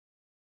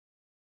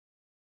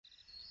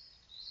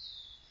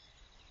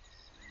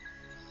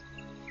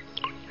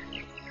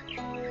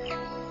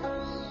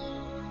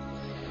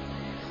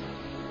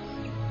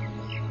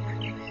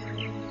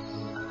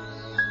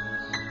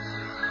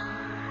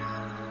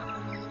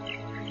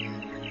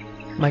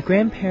My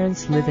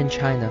grandparents live in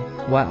China,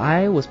 while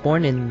I was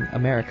born in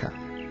America.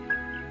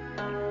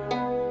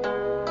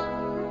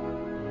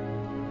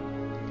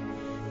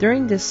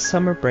 During this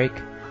summer break,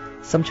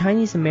 some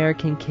Chinese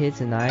American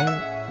kids and I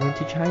went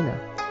to China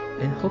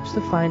in hopes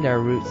to find our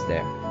roots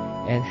there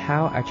and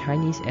how our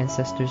Chinese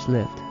ancestors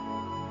lived.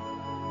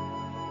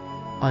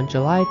 On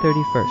July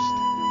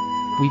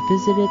 31st, we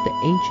visited the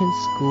ancient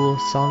school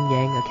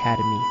Songyang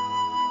Academy.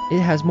 It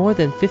has more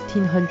than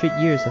 1500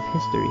 years of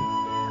history.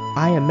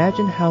 I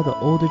imagine how the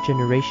older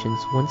generations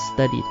once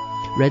studied,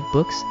 read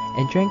books,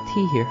 and drank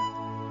tea here.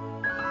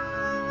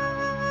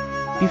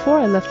 Before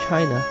I left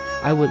China,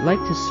 I would like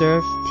to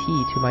serve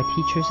tea to my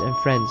teachers and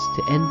friends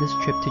to end this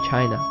trip to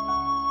China.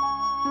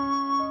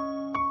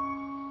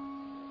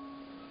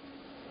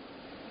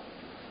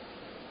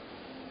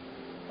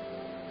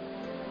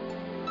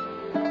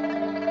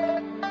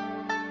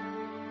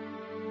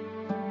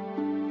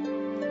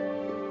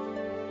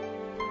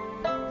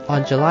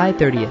 On July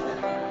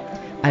 30th,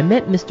 I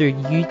met Mr.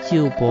 Yu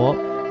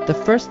Jiubo, the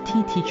first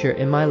tea teacher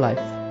in my life,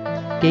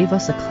 gave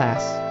us a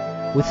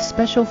class with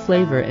special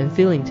flavor and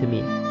feeling to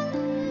me.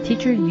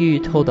 Teacher Yu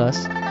told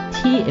us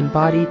tea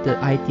embodied the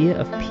idea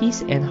of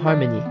peace and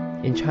harmony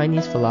in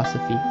Chinese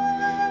philosophy.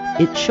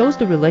 It shows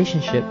the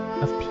relationship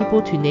of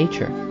people to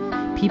nature,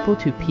 people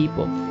to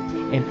people,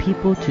 and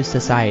people to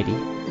society.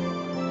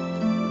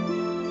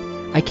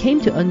 I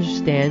came to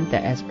understand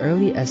that as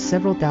early as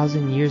several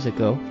thousand years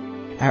ago,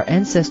 our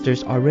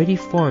ancestors already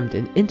formed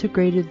an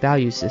integrated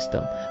value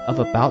system of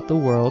about the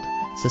world,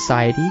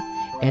 society,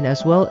 and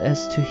as well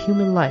as to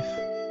human life.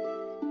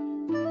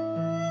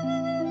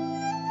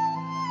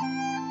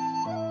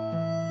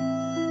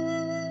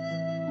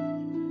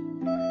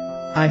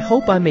 I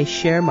hope I may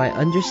share my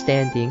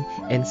understanding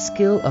and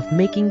skill of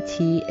making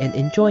tea and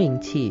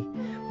enjoying tea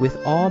with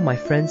all my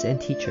friends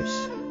and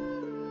teachers.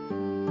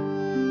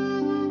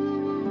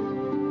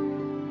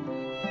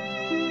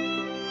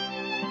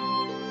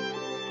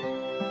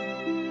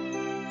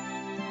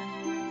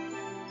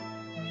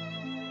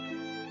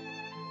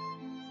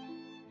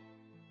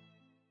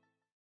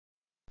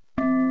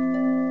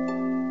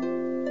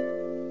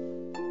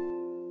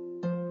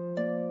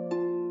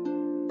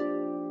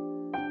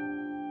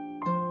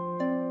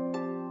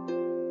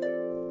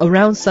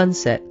 Around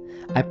sunset,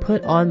 I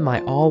put on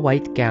my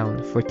all-white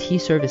gown for tea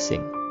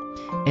servicing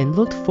and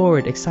looked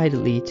forward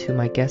excitedly to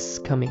my guests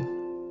coming.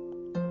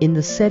 In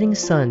the setting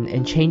sun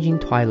and changing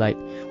twilight,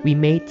 we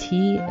made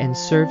tea and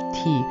served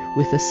tea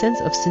with a sense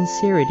of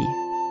sincerity.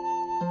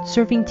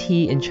 Serving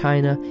tea in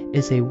China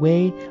is a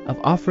way of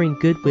offering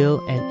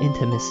goodwill and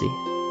intimacy.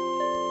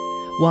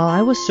 While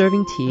I was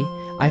serving tea,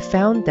 I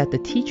found that the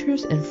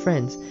teachers and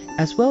friends,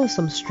 as well as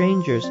some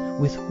strangers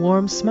with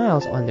warm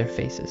smiles on their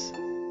faces.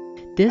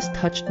 This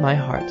touched my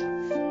heart.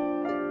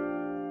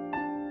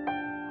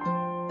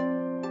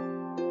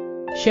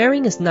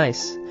 Sharing is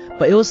nice,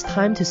 but it was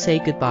time to say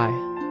goodbye.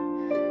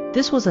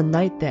 This was a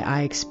night that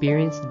I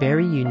experienced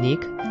very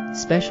unique,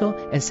 special,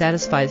 and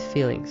satisfied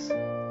feelings.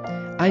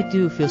 I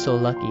do feel so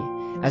lucky,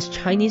 as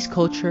Chinese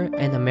culture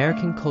and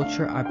American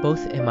culture are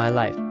both in my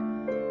life.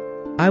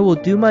 I will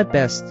do my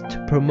best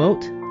to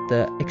promote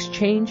the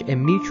exchange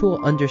and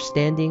mutual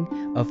understanding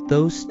of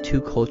those two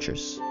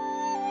cultures.